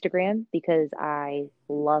on Instagram because I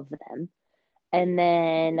love them. And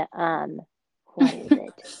then what is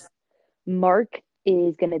it? Mark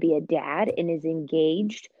is going to be a dad and is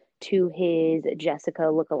engaged to his Jessica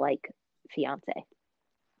lookalike fiance.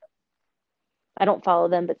 I don't follow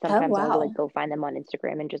them, but Oh sometimes I'll like wow. go find them on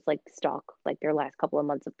Instagram and just like stalk like their last couple of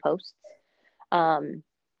months of posts. Um,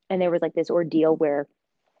 and there was like this ordeal where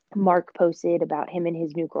Mark posted about him and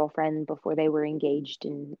his new girlfriend before they were engaged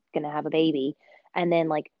and gonna have a baby. And then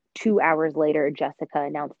like 2 hours later, Jessica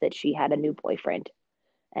announced that she had a new boyfriend.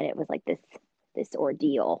 And it was like this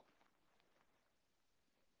ordeal.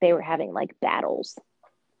 They were having like battles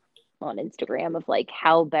on Instagram of like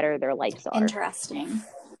how better their lives are. Interesting.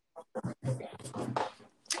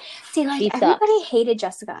 See, like She everybody sucks. hated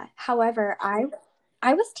Jessica. However, I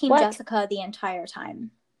was team What? Jessica the entire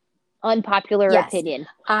time. Unpopular Yes, opinion.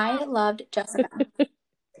 I loved Jessica.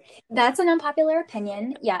 That's an unpopular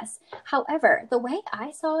opinion, yes. However, the way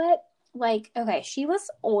I saw it, like, okay, she was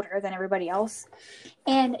older than everybody else,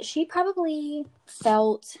 and she probably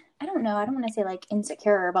felt, I don't know, I don't want to say like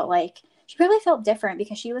insecure, but like, she probably felt different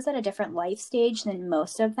because she was at a different life stage than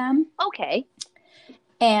most of them. Okay.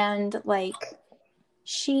 And like,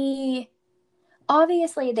 she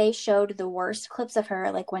obviously they showed the worst clips of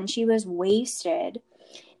her, like when she was wasted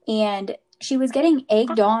and she was getting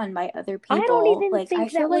egged on by other I don't people. even Like, I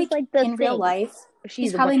think feel that was like like the in real thing. life, she's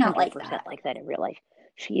She's probably not like 100% that. like that in real life.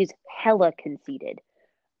 She is hella conceited.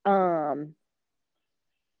 Um,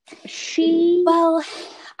 she Well,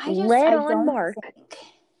 led I on don't Mark think.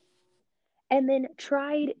 and then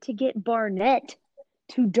tried to get Barnett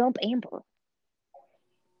to dump Amber.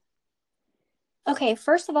 Okay,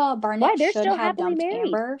 first of all, Why? Barnett They're should still have happily dumped married.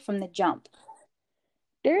 Amber from the jump.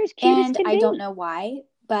 They're as cute as And can I don't be. know why,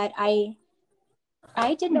 but I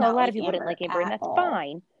did No, a not lot of like people didn't Amber like Amber, and at that's all.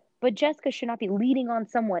 fine. But Jessica should not be leading on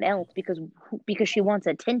someone else because she wants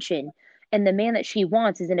attention, and the man that she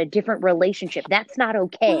wants is in a different relationship. That's not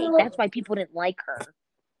okay. Well, That's why people didn't like her.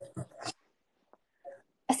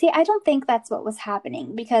 see, I don't think that's what was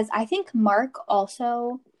happening because I think Mark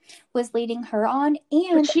also was leading her on, But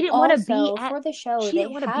and she didn't want to be also at. for the show She they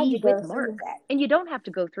didn't want to had be to with go through Mark, with it. and you don't have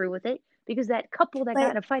to go through with it because that couple that got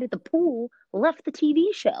But in a fight at the pool left the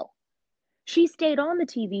TV show. She stayed on the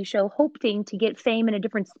TV show hoping to get fame in a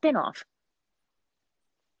different spinoff.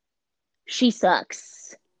 She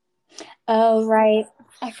sucks. oh right,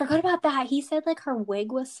 I forgot about that. He said like her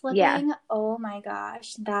wig was Yeah. slipping. Oh my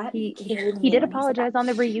gosh, that He killed he me did when he said that. apologize on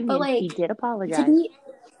the But reunion. He like, did to apologize. be,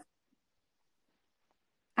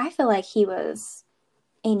 I feel like he was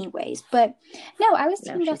anyways. But no, I was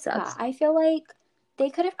No, team she Jessica. sucks. I feel like they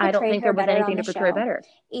could have I don't portrayed think there her was better on anything the to portray show. better.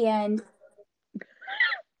 And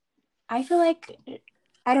I feel like,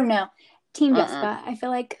 I don't know, team Uh-uh. Jessica, I feel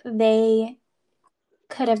like they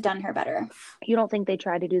could have done her better. You don't think they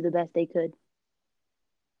tried to do the best they could?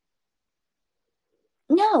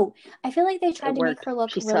 No, I feel like they It tried to make worked. her look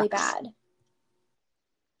She really sucks. bad.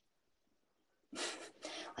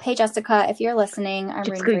 Hey, Jessica, if you're listening, I'm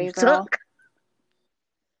rooting Jessica, for you you, girl. suck.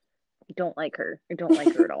 I don't like her. I don't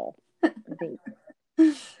like her at all.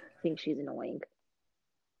 I think she's annoying.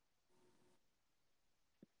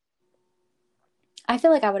 I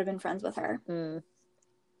feel like I would have been friends with her.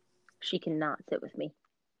 She cannot sit with me.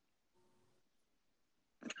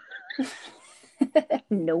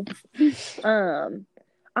 Nope.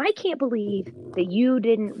 I can't believe that you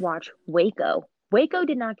didn't watch Waco. Waco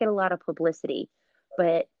did not get a lot of publicity,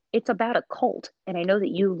 but it's about a cult, and I know that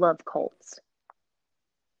you love cults.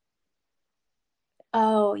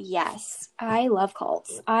 Oh, yes. I love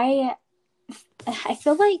cults. I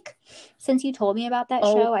feel like since you told me about that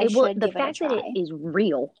Oh, show, I should the give it a fact that it try. is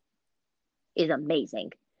real is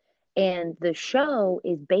amazing. And the show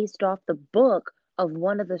is based off the book of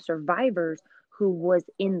one of the survivors who was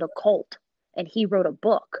in the cult. And he wrote a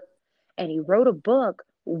book. And he wrote a book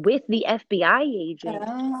with the FBI agent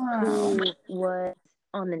Oh. who was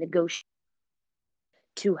on the negotiation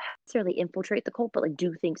to necessarily infiltrate the cult, but like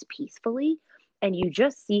do things peacefully. And you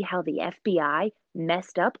just see how the FBI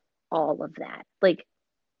messed up all of that. Like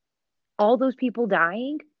all those people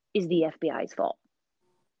dying is the FBI's fault.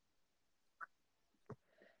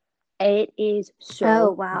 It is Oh,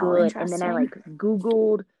 so wow. good. And then I Interesting. like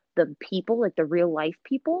Googled the people, like the real life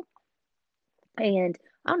people. And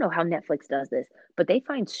I don't know how Netflix does this, but they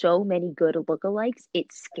find so many good lookalikes.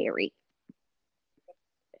 It's scary.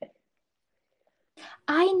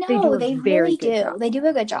 I They do know, a they very really good do. job. They do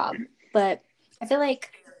a good job. but I feel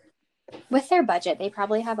like with their budget, they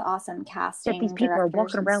probably have awesome That these casting people are directors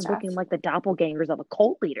walking and around stuff. looking like the doppelgangers of a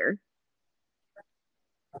cult leader.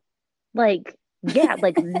 Like, yeah,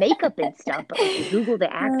 like makeup and stuff, but like you Google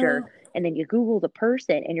the actor and then you Google the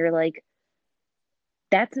person and you're like,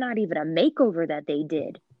 that's not even a makeover that they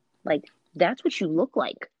did. Like, that's what you look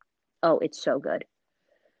like. Oh, it's so good.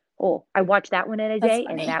 Oh, I watched that one in a That's day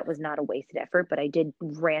and funny. that was not a wasted effort, but I did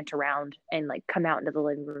rant around and like come out into the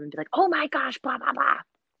living room and be like, oh my gosh, blah, blah, blah.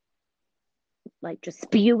 Like just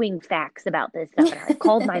spewing facts about this stuff. And I like,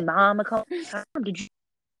 called my mom a couple times. Did you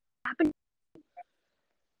happen?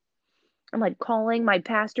 I'm like calling my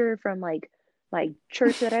pastor from like my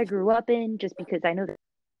church that I grew up in just because I know the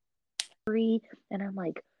story. And I'm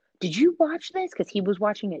like, did you watch this? Because he was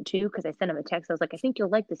watching it too. Because I sent him a text. I was like, I think you'll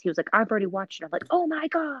like this. He was like, I've already watched it. I'm like, oh my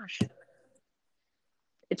gosh.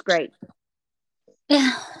 It's great.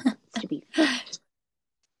 It's to be fact.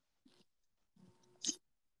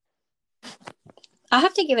 I'll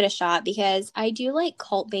have to give it a shot because I do like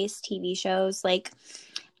cult-based TV shows. Like,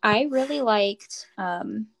 I really liked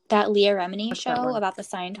that Leah Remini What's that show one? about the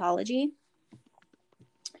Scientology.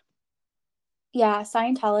 Yeah,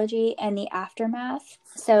 Scientology and the aftermath.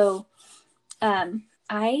 So,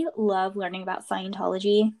 I love learning about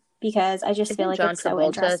Scientology because I just feel Isn't like John it's so Travolta a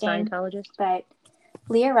interesting. Scientologist? But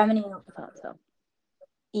Leah Remini, I thought so.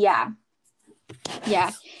 yeah.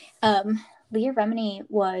 Leah Remini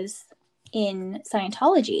was in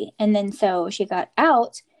Scientology, and then so she got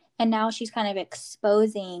out, and now she's kind of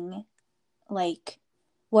exposing like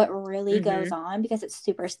what really goes on because it's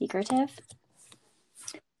super secretive.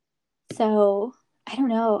 So I don't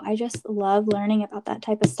know. I just love learning about that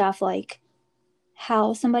type of stuff, like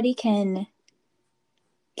how somebody can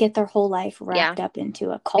get their whole life wrapped up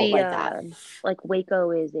into a cult like that. Like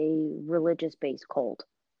Waco is a religious based cult,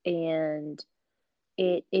 and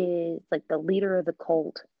it is like the leader of the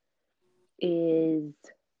cult is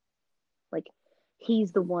like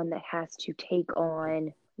he's the one that has to take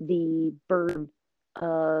on the burden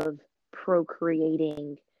of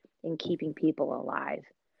procreating and keeping people alive.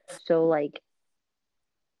 So like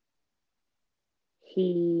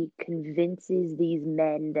he convinces these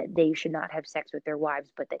men that they should not have sex with their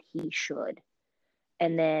wives, but that he should.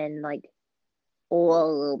 And then like,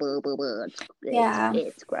 Yeah.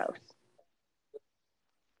 it's gross.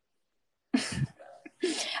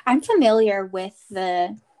 I'm familiar with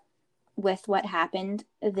what happened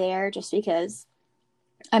there just because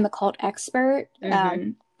I'm a cult expert.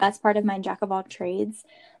 That's part of my jack of all trades,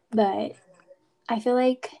 but I feel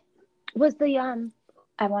like was the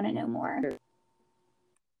I want to know more.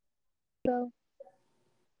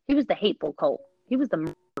 He was the hateful cult. He was the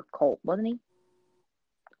murder cult, wasn't he?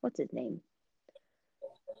 What's his name?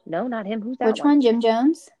 No, not him. Who's that Which one? Jim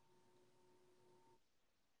Jones?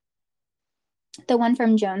 The one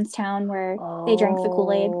from Jonestown where they drank the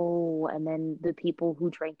Kool-Aid. Oh, and then the people who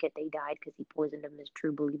drank it, they died because he poisoned them as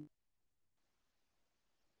true believers.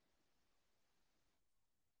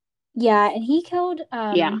 Yeah, and he killed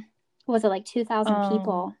was it like 2,000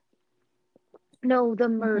 people? No, the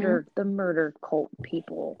murder cult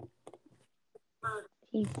people.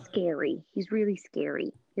 He's scary. He's really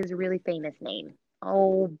scary. He has a really famous name.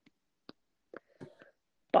 Oh,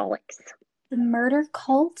 bollocks. The murder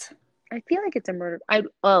cult? I feel like it's a murder.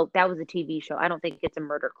 That was a TV show. I don't think it's a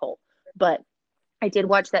murder cult, but I did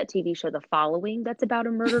watch that TV show, The Following, that's about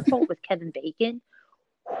a murder cult with Kevin Bacon.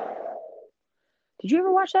 Did you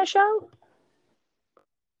ever watch that show?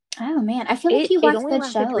 Oh man, I feel like you It watch only good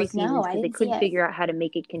lasted 3 shows. seasons No, I because they didn't see couldn't it. figure out how to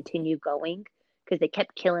make it continue going because they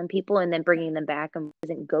kept killing people and then bringing them back and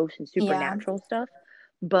wasn't ghosts and supernatural stuff.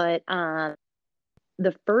 But the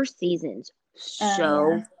first season's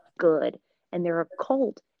so good, and they're a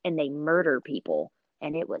cult and they murder people,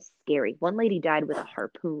 and it was scary. One lady died with a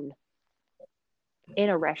harpoon in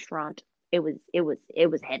a restaurant. It was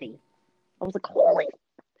heavy. I was like, holy,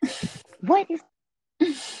 what is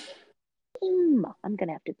I'm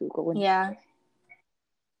gonna have to Google him. Yeah.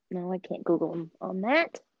 No, I can't Google him on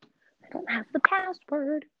that. I don't have the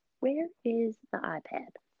password. Where is the iPad?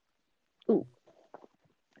 Ooh.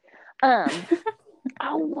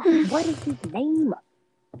 What is his name?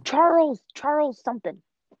 Charles something.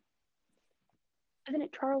 Isn't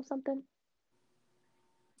it Charles something?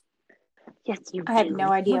 Yes, you do. I have no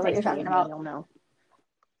idea what you're talking about. You'll know.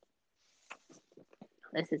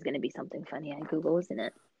 This is going to be something funny on Google, isn't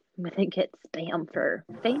it? I'm going to get spam for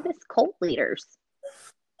famous cult leaders.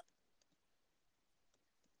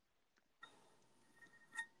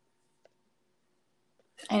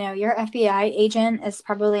 I know your FBI agent is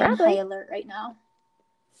probably on high alert right now.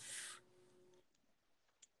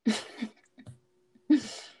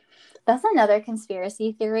 That's another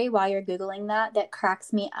conspiracy theory while you're Googling that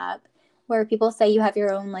cracks me up, where people say you have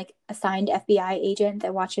your own like assigned FBI agent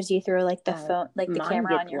that watches you through like the phone, like the Mine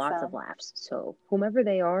camera on gets your lots of phone. laughs. So whomever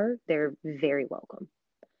they are, they're very welcome.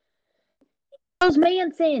 Charles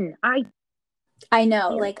Manson. I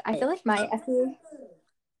know. Like, I feel like my FBI.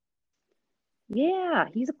 Yeah,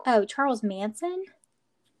 he's a Oh, Charles Manson?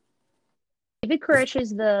 David Koresh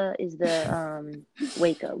is the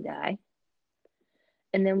Waco guy.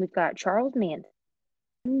 And then we've got Charles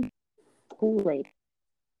Manson, Kool-Aid.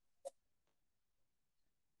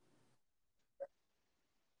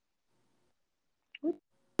 What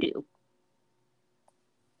do you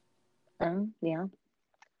do? Yeah.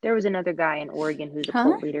 There was another guy in Oregon who's a Huh?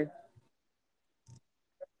 cult leader.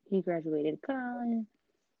 He graduated college.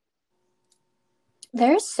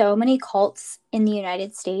 There's so many cults in the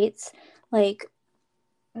United States. Like,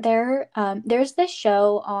 there's this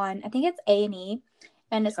show on, I think it's A&E,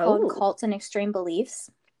 and it's called Oh, Cults and Extreme Beliefs.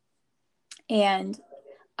 And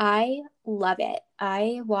I love it.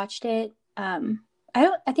 I watched it. I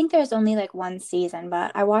think there's only like one season,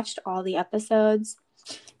 but I watched all the episodes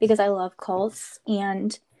because I love cults.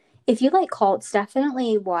 And if you like cults,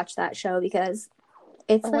 definitely watch that show because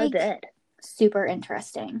it's I like bet. super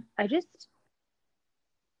interesting.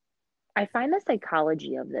 I find the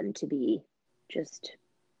psychology of them to be just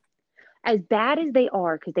as bad as they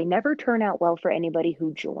are, because they never turn out well for anybody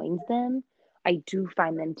who joins them. I do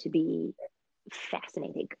find them to be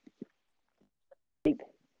fascinating.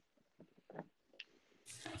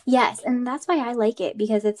 Yes, and that's why I like it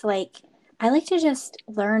because it's like I like to just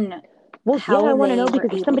learn Well, yeah, I how want to they know, were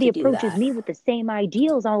because if able somebody to do approaches that. me with the same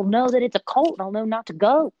ideals, I'll know that it's a cult and I'll know not to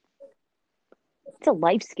go. It's a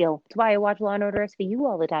life skill. That's why I watch Law and Order SVU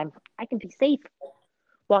all the time. I can be safe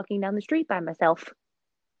walking down the street by myself.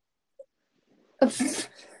 Pretty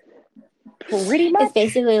It's much.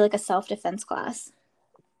 basically like a self-defense class.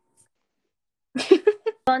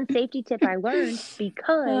 Fun safety tip I learned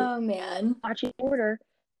because Oh man. watching Order,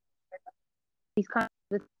 these kind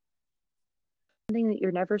of something that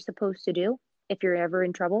you're never supposed to do if you're ever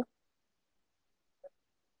in trouble.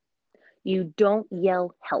 You don't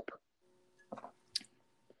yell help.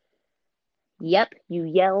 Yep, you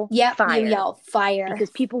yell Yep, you fire. yell fire.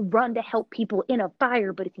 Because people run to help people in a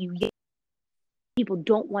fire, but if you yell, people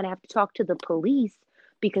don't want to have to talk to the police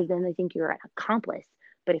because then they think you're an accomplice.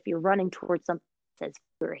 But if you're running towards something that says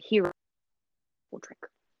you're a hero, trick.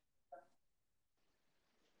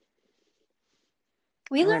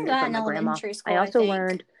 We I learned learned it that from in my grandma. elementary I school, I also think.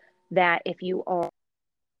 learned that if you are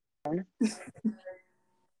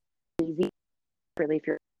easy, really, if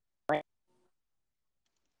you're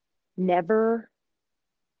never,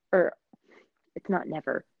 or it's not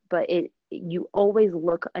never, but you always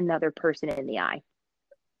look another person in the eye.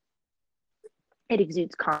 It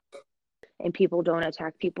exudes confidence, and people don't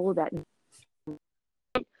attack people that,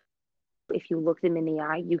 if you look them in the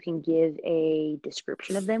eye, you can give a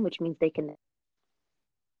description of them, which means they can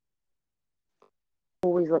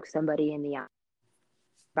always look somebody in the eye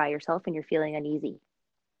by yourself and you're feeling uneasy.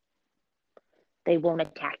 They won't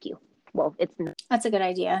attack you. Well, it's That's a good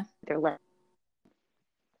idea. they're less.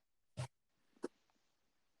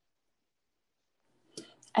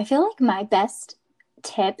 I feel like my best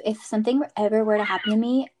tip, if something ever were to happen to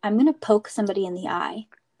me, I'm going to poke somebody in the eye.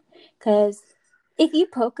 Because if you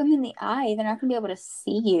poke them in the eye, they're not going to be able to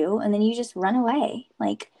see you, and then you just run away.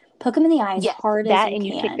 Like, poke them in the eye as Yes, hard as that, you and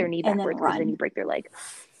you kick their can, knee and then backwards because then run. you break their leg.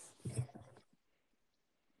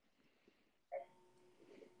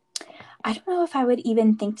 I don't know if I would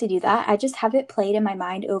even think to do that. I just have it played in my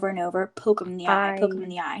mind over and over. Poke them in the eye, poke them in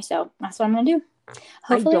the eye. So that's what I'm going to do.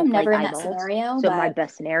 I Hopefully, I'm don't never like in that eyeballs. scenario, So my but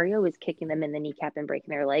best scenario is kicking them in the kneecap and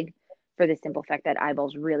breaking their leg, for the simple fact that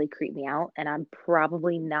eyeballs really creep me out, and I'm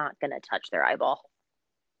probably not going to touch their eyeball.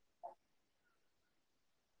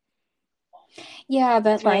 yeah,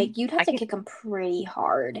 but It's fine. like you'd have to kick them pretty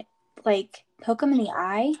hard. Like poke them in the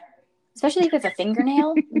eye, especially if it's a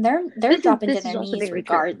fingernail. They're dropping to This is their also knees very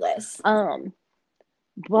true. regardless.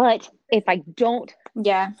 But if I don't,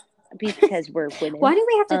 Yeah. because we're women. Why do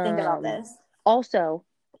we have to think about this? Also,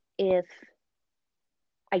 if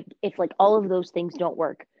like all of those things don't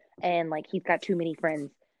work, and like he's got too many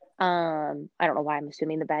friends, I don't know why I'm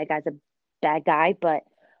assuming the bad guy's a bad guy, but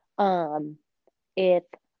if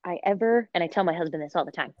I ever, and I tell my husband this all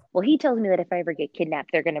the time, well, he tells me that if I ever get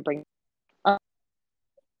kidnapped, they're gonna bring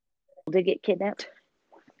to get kidnapped.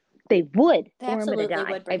 They would, They or I'm gonna absolutely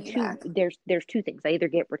die. would I bring have you two. back. There's two things. I either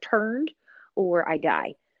get returned or I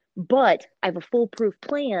die. But I have a foolproof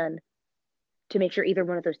plan to make sure either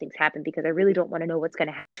one of those things happen, because I really don't want to know what's going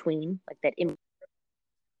to happen between like that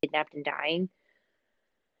kidnapped and dying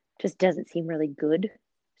just doesn't seem really good.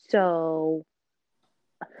 So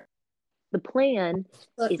the plan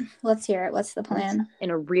is Let's hear it. What's the plan? in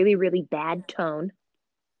a really, really bad tone.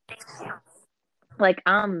 Like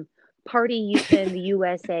I'm party in the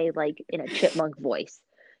USA, like in a chipmunk voice.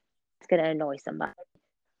 It's gonna annoy somebody.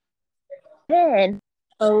 Then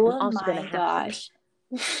I'm Oh also gonna my have gosh.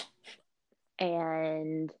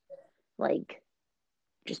 and like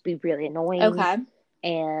just be really annoying Okay.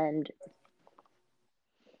 and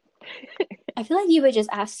I feel like you would just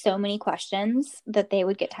ask so many questions that they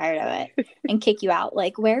would get tired of it and kick you out.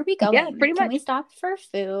 Like, where are we going? yeah, pretty Can much. we stop for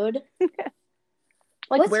food? Like,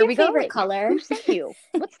 What's where are your we favorite going? color? Who sent you?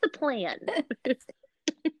 What's the plan?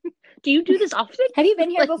 Do you do this often? Have you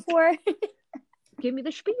been here Like, before? give me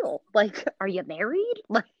the spiel. Like, are you married?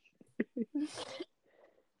 Like,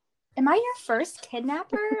 Am I your first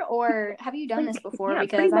kidnapper, or have you done this before? yeah,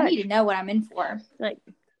 Because pretty I need much. to know what I'm in for. Like,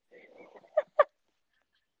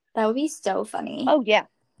 That would be so funny. oh yeah,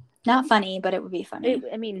 Not funny, but it would be funny.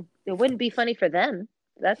 I mean, it wouldn't be funny for them.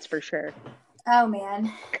 That's for sure. Oh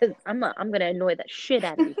man. Because I'm gonna annoy the shit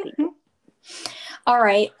out of these people. All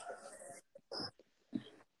right.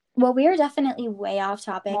 Well, we are definitely way off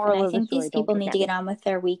topic, and I think these people need to get on with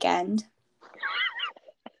their weekend.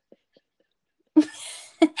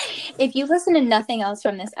 If you listen to nothing else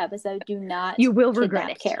from this episode, do not You will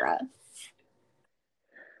regret it. Kara.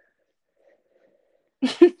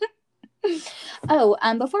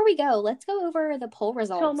 Before we go, let's go over the poll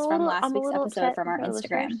results from last week's episode from our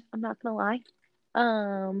Instagram. I'm not gonna lie.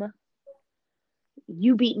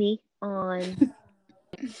 You beat me on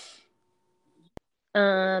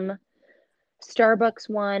Starbucks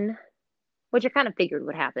won, which I kind of figured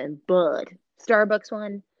would happen, but Starbucks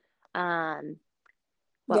won.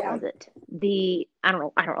 What was it? I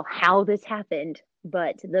don't know how this happened,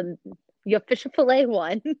 but your fish fillet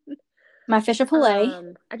won. My fish fillet.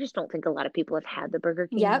 I just don't think a lot of people have had the Burger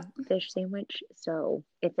King fish sandwich. So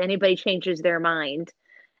if anybody changes their mind,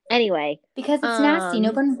 anyway, because it's nasty,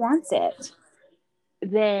 no one wants it.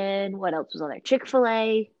 Then what else was on there?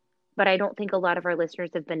 Chick-fil-A, but I don't think a lot of our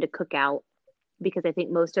listeners have been to Cookout because I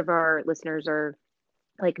think most of our listeners are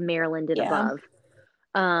like Maryland and above.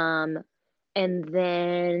 And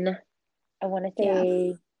then I want to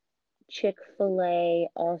say Chick-fil-A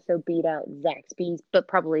also beat out Zaxby's, but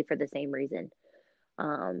probably for the same reason.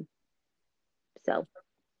 So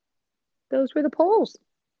those were the polls.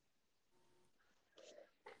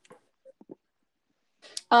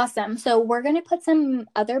 Awesome. So we're going to put some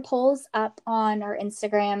other polls up on our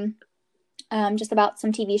Instagram, just about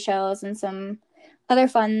some TV shows and some other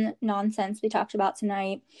fun nonsense we talked about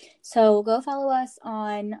tonight. So go follow us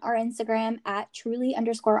on our Instagram at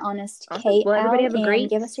truly_honest KL. Well, everybody have a great,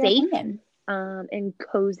 give us your opinion. And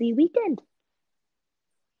cozy weekend.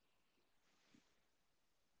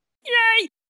 Yay!